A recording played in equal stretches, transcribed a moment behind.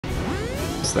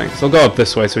this thing. So we'll go up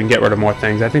this way so we can get rid of more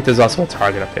things. I think there's also a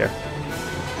target up here.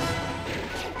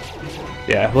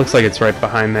 Yeah, it looks like it's right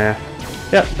behind there.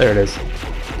 Yep, there it is.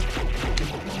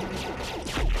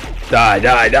 Die,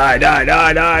 die, die, die,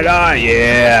 die, die, die!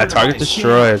 Yeah, target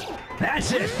destroyed.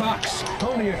 That's it, Fox.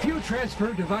 Only a few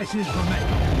transfer devices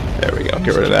remain. There we go,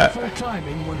 get rid of that.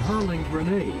 Timing when hurling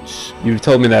grenades. You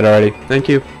told me that already. Thank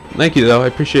you. Thank you, though. I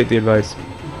appreciate the advice.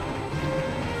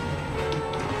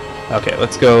 Okay,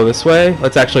 let's go this way.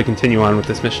 Let's actually continue on with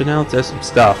this mission now. There's some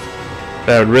stuff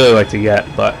that I would really like to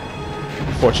get, but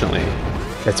unfortunately,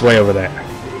 it's way over there.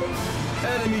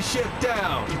 Enemy ship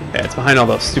down. Yeah, it's behind all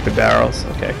those stupid barrels.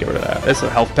 Okay, get rid of that. There's a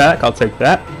health pack. I'll take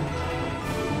that.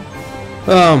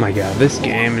 Oh my god, this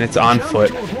game, and it's on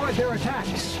foot.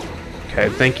 Okay,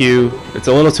 thank you. It's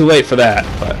a little too late for that,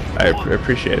 but I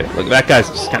appreciate it. Look, that guy's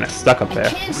just kind of stuck up there.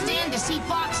 I can't stand to see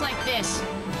Fox like this.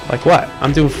 Like what?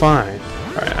 I'm doing fine.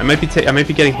 All right, I might be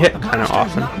getting hit kind of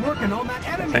often.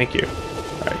 Thank you.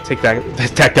 All right, take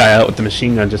that guy out with the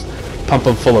machine gun. Just pump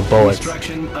him full of bullets.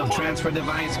 Instruction of transfer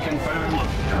device confirmed.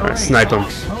 All right, snipe him.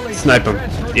 Snipe him.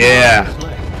 Yeah.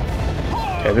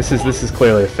 Okay, this is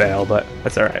clearly a fail, but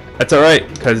that's all right. That's all right,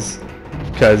 cause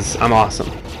I'm awesome.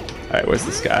 All right, where's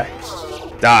this guy?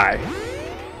 Die.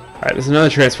 All right, there's another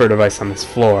transfer device on this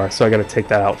floor, so I got to take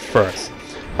that out first.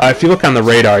 If you look on the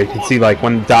radar, you can see like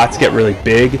when dots get really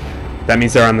big, that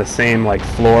means they're on the same like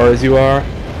floor as you are,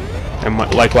 and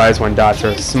likewise when dots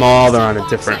are small, they're on a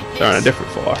different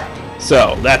floor.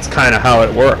 So that's kind of how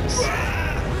it works.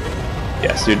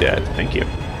 Yes, you did. Thank you.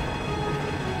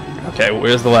 Okay,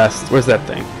 where's that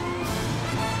thing?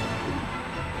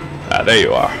 Ah, there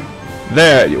you are.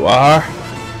 There you are.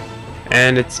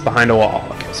 And it's behind a wall.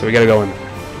 Okay, so we gotta go in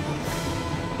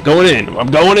there. Going in. I'm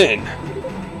going in.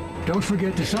 Don't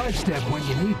forget to sidestep when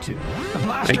you need to. The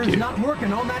blaster's not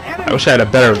working on that enemy. I wish I had a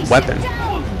better weapon.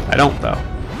 I don't, though.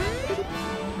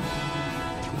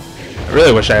 I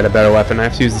really wish I had a better weapon. I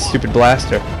have to use the stupid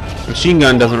blaster. Machine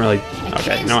gun doesn't really...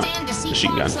 Okay, you know what?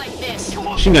 Machine gun.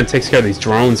 Machine gun takes care of these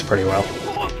drones pretty well.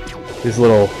 These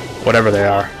little... whatever they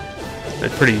are. They're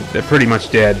pretty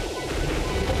much dead.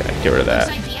 Okay, get rid of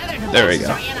that. There we go.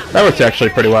 That worked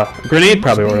actually pretty well. A grenade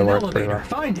probably would have worked pretty well.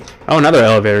 Oh, another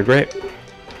elevator. Great.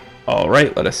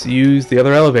 Alright, let us use the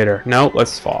other elevator. No,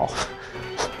 let's fall.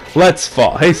 Let's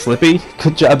fall. Hey, Slippy.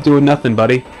 Good job doing nothing,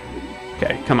 buddy.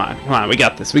 Okay, come on. Come on. We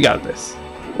got this. We got this.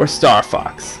 We're Star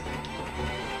Fox.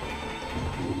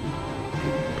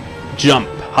 Jump.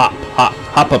 Hop. Hop.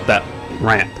 Hop up that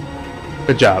ramp.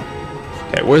 Good job.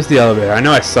 Okay, where's the elevator? I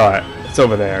know I saw it. It's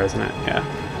over there, isn't it? Yeah.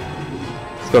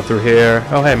 Let's go through here.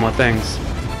 Oh, hey, more things.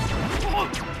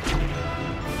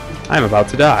 I'm about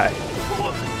to die.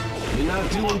 You're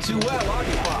not doing too well, are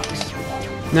you, Fox?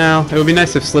 No, it would be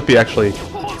nice if Slippy actually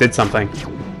did something.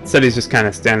 Instead, he's just kind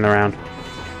of standing around.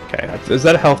 Okay, is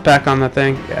that a health pack on that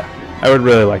thing? Yeah, I would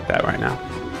really like that right now.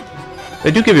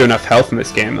 They do give you enough health in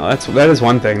this game, though. That is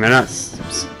one thing. They're not,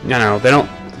 you know, they don't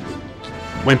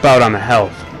wimp out on the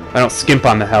health. They don't skimp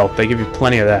on the health. They give you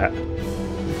plenty of that.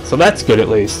 So that's good, at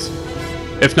least,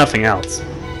 if nothing else.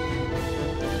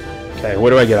 Okay,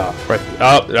 where do I get off? Right.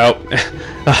 Oh, no.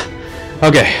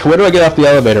 Okay, where do I get off the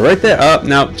elevator? Right there. Oh,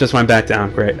 no, just went back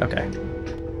down. Great. Okay.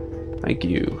 Thank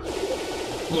you.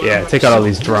 Yeah, take out all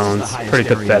these drones. Pretty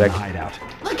pathetic.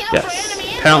 Yes,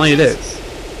 apparently it is.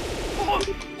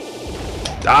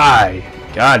 Die!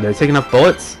 God, did I take enough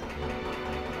bullets?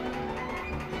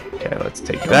 Okay, let's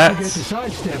take that.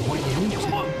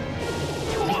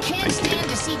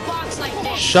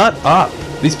 Shut up!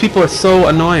 These people are so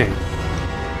annoying.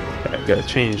 Okay, I've got to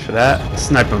change for that.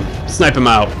 Snipe him. Snipe him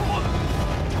out.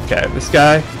 Okay, this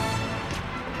guy.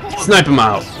 Snipe him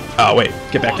out. Oh, wait.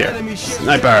 Get back here.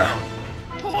 Sniper.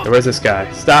 Okay, where's this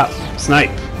guy? Stop. Snipe.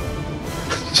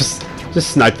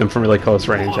 just snipe them from really close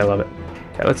range. I love it.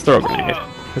 Okay, let's throw a grenade.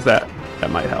 Because that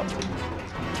might help.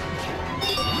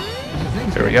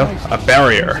 There we go. A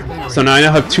barrier. So now I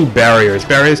now have 2 barriers.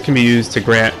 Barriers can be used to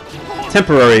grant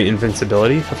temporary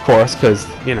invincibility, of course, because,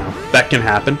 you know, that can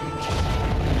happen.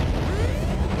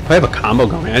 I have a combo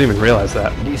going. I didn't even realize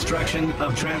that.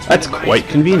 That's quite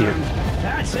convenient.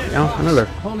 You know, another.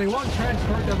 Only one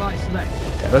transfer device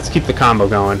left. Okay, let's keep the combo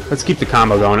going. Let's keep the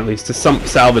combo going at least to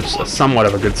salvage somewhat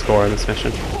of a good score in this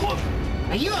mission.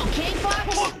 Are you okay,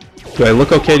 Fox? Do I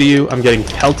look okay to you? I'm getting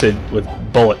pelted with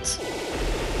bullets.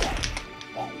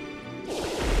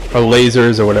 Or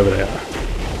lasers or whatever they are.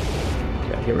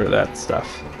 Okay, get rid of that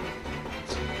stuff.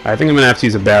 I think I'm going to have to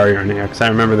use a barrier in here because I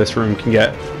remember this room can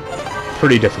get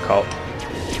pretty difficult.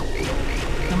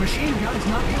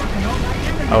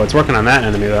 Oh, it's working on that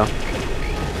enemy though.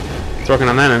 It's working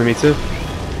on that enemy too.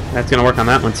 That's gonna work on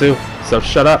that one too. So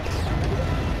shut up.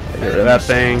 Get rid of that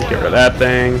thing. Get rid of that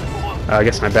thing. I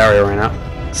guess my barrier ran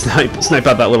out. Snipe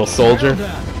out that little soldier.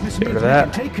 Get rid of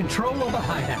that. Take control of the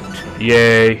hideout.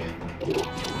 Yay.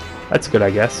 That's good, I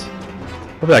guess.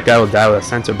 Hope that guy will die with a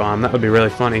sensor bomb. That would be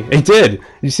really funny. He did! Did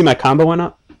you see my combo went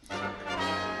up?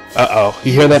 Uh-oh.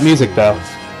 You hear that music, though.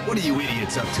 What are you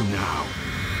idiots up to now?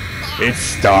 It's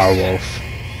Star Wolf.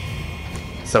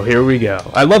 So here we go.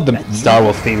 I love the Star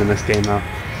Wolf theme in this game, though.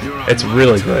 It's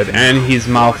really good. And his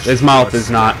mouth is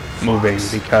not moving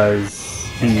because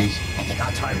his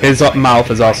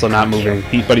mouth is also not moving,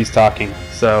 but he's talking.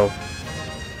 So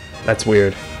that's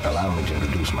weird. Allow me to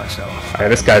introduce myself. Alright,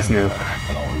 this guy's new.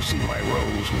 I only see my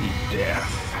roles meet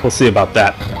death. We'll see about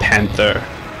that, Panther.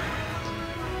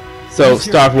 So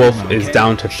Star Wolf is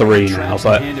down to 3 now,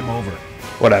 but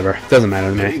whatever. Doesn't matter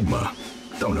to me. Pigma.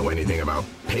 Don't know anything about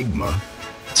Pigma.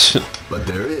 But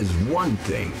there is one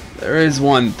thing. There is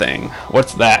one thing.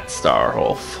 What's that, Star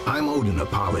Wolf? I'm owed an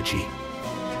apology.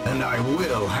 And I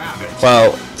will have it.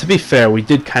 Well, to be fair, we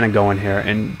did kind of go in here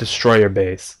and destroy your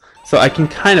base. So I can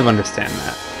kind of understand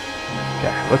that.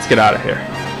 Okay, let's get out of here.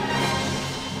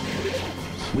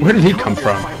 Where did he come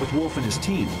from? With Wolf and his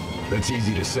team. That's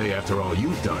easy to say after all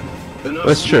you've done.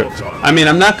 That's true. I mean,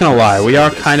 I'm not gonna lie, we are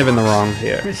kind of in the wrong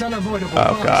here. It's unavoidable.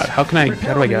 Oh god, how do I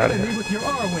get out of here?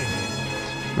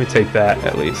 Let me take that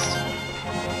at least.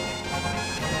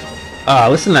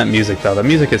 Listen to that music though. The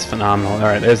music is phenomenal.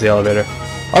 Alright, there's the elevator.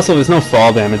 Also, there's no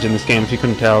fall damage in this game if you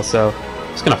couldn't tell, so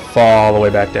I'm just gonna fall all the way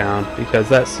back down because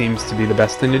that seems to be the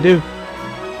best thing to do.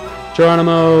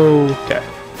 Geronimo! Okay.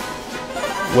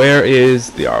 Where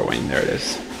is the R-Wing? There it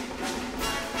is.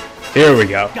 Here we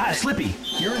go. Guys, Slippy,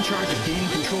 you're in charge of gaining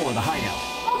control of the hideout.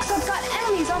 Fox, I've got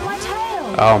enemies on my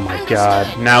tail. Oh my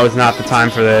god. Now is not the time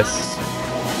for this.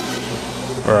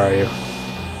 Where are you?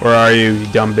 Where are you, you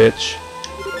dumb bitch?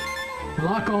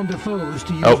 Lock on to foes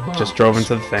to use Oh, just drove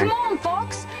into the thing. Come on,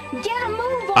 Fox. Get a move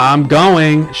on. I'm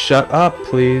going. Shut up,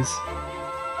 please.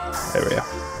 There we go.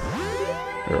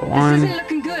 There, one. This isn't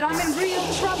looking good. I'm in real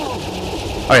trouble.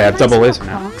 Oh yeah, I have double laser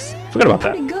now. Fox. Forgot about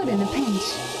Pretty that. good in a pinch.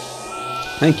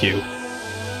 Thank you.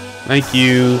 Thank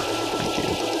you. Thank you.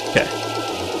 Okay.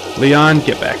 Leon,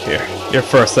 get back here. You're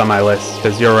first on my list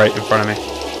because you're right in front of me.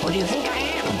 What do you think I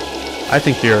am? I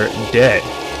think you're dead.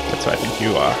 That's what I think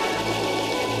you are.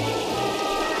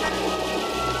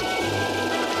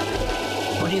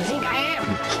 What do you think I am?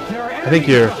 I think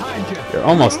you're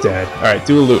almost dead. Alright,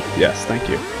 do a loop. Yes, thank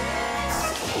you.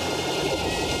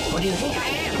 What do you think I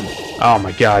am? Oh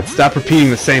my god, stop repeating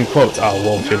the same quotes. Oh,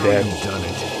 Wolf, you're dead. You've done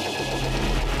it.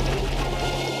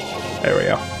 There we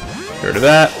go. Get rid of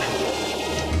that.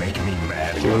 Make me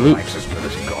mad and Do a your loop. life's as good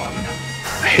as gone.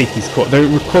 I hate these quotes.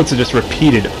 The quotes are just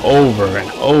repeated over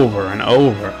and over and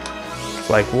over. It's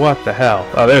like, what the hell?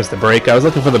 Oh, there's the break. I was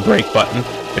looking for the break button.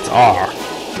 It's R.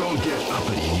 Don't get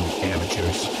uppity, you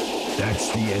amateurs. That's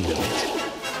the end of it.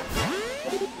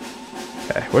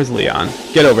 Okay, where's Leon?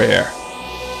 Get over here.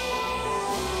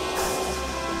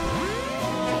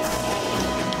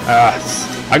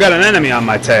 I got an enemy on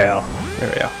my tail. There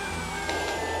we go.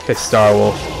 Okay, Star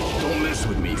Wolf. Don't mess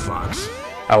with me, Fox.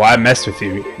 Oh, I messed with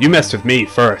you. You messed with me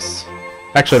first.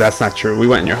 Actually, that's not true. We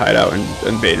went in your hideout and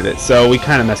invaded it, so we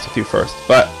kind of messed with you first.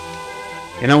 But,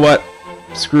 you know what?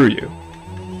 Screw you.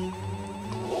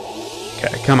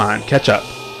 Okay, come on, catch up.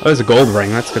 Oh, there's a gold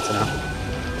ring. That's good to know.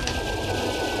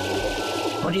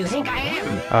 What do you think I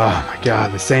am? Oh my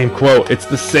god, the same quote. It's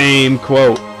the same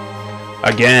quote.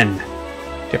 Again.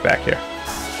 Get back here.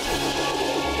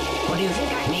 What do you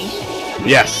think I mean?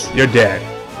 Yes, you're dead.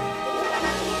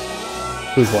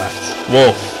 Who's left?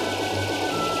 Wolf.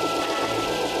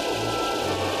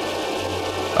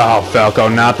 Oh, Falco,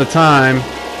 not the time.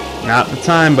 Not the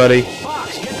time, buddy.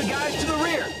 Fox, get the guys to the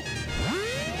rear.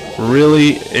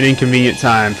 Really an inconvenient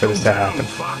time for this to happen.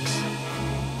 Fox.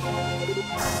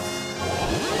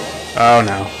 Oh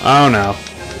no. Oh no.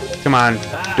 Come on.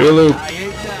 Do a loop. I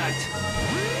ate that.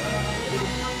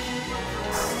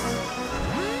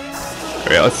 There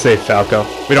we go. Let's save Falco.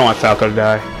 We don't want Falco to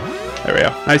die. There we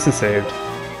go. Nice and saved.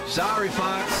 Sorry,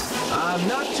 Fox. I'm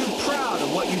not too proud of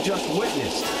what you just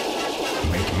witnessed.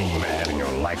 Make me mad and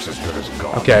your life's as good as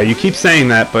gone. Okay, you keep saying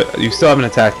that, but you still haven't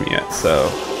attacked me yet, so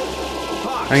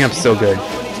Fox, I think I'm still good.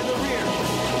 company to the rear.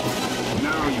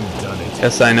 Now you've done it.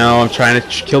 Yes, I know. I'm trying to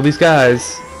kill these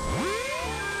guys.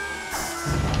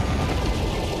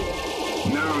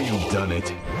 Now you've done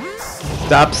it.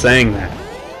 Stop saying that.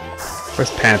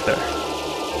 Where's Panther?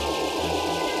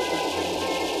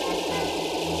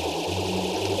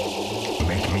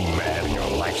 Make me mad and your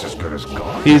life's as good as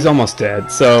gone. He's almost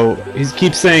dead, so he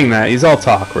keeps saying that. He's all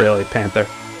talk, really, Panther.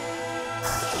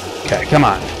 Okay, come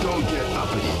on. Don't get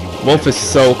uppity, you Wolf is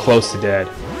so close to dead.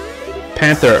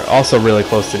 Panther also really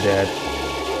close to dead.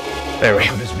 There we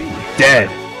go. Dead.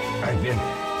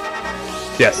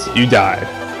 Yes, you died.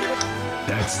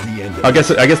 That's the end of I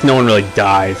guess no one really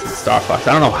dies in Star Fox.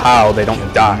 I don't know how they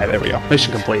don't die. There we go.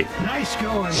 Mission complete. Nice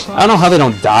going, Fox. I don't know how they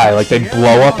don't die. Like, they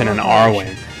blow up in an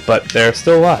R-wing, but they're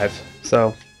still alive.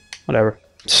 So, whatever.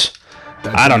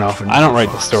 I don't know. I don't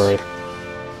write the story.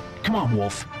 Come on,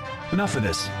 Wolf. Enough of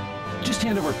this. Just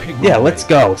hand over Pigma. Yeah, let's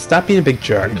go. Stop being a big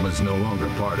jerk. Pigma's no longer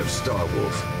part of Star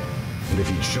Wolf. And if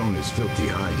he'd shown his filthy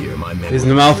hide here, my men His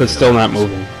would mouth have is still not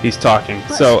moving. He's talking.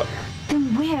 So,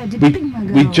 Then where did Pigma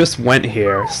go? we just went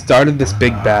here, started this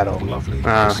big battle.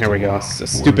 Here we go. It's a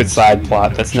stupid side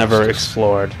plot that's never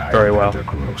explored very well.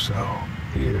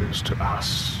 Here's to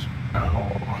us.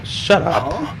 Shut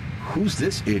up. Who's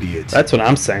this idiot? That's what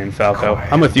I'm saying, Falco.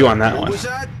 I'm with you on that What one. was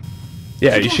that?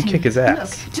 Yeah, you should kick his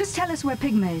ass. Look, just tell us where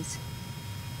Pigma is.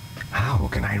 How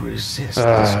can I resist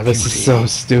This is so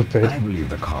stupid. I believe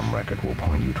the comm record will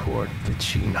point you toward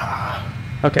Vicina.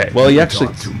 Okay, well, he actually...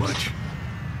 Talk too much.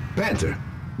 Panther,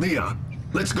 Leon,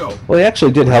 let's go. Well, he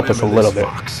actually did help us a Remember little this, bit.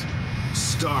 Fox.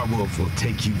 Star Wolf will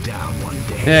take you down one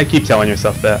day. Yeah, keep telling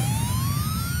yourself that.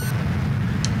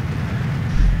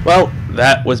 Well,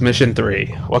 that was Mission 3.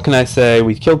 What can I say?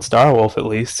 We killed Starwolf at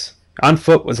least. On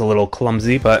foot was a little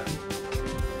clumsy, but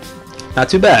not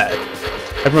too bad.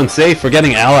 Everyone's safe. We're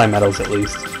getting ally medals at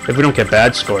least. If we don't get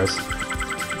badge scores.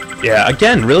 Yeah,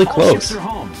 again, really close.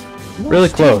 Really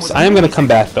close. I am going to come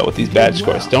back, though, with these badge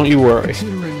scores. Don't you worry.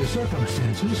 Considering the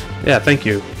circumstances. Yeah, thank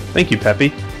you. Thank you,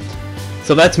 Peppy.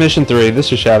 So that's Mission 3.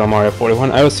 This is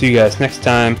ShadowMario41. I will see you guys next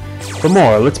time for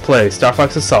more Let's Play Star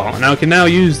Fox Assault. And I can now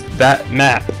use that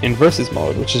map in Versus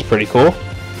mode, which is pretty cool.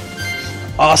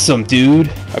 Awesome,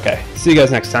 dude. Okay, see you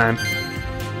guys next time.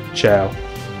 Ciao.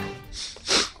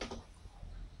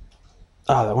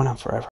 Oh, that went on forever.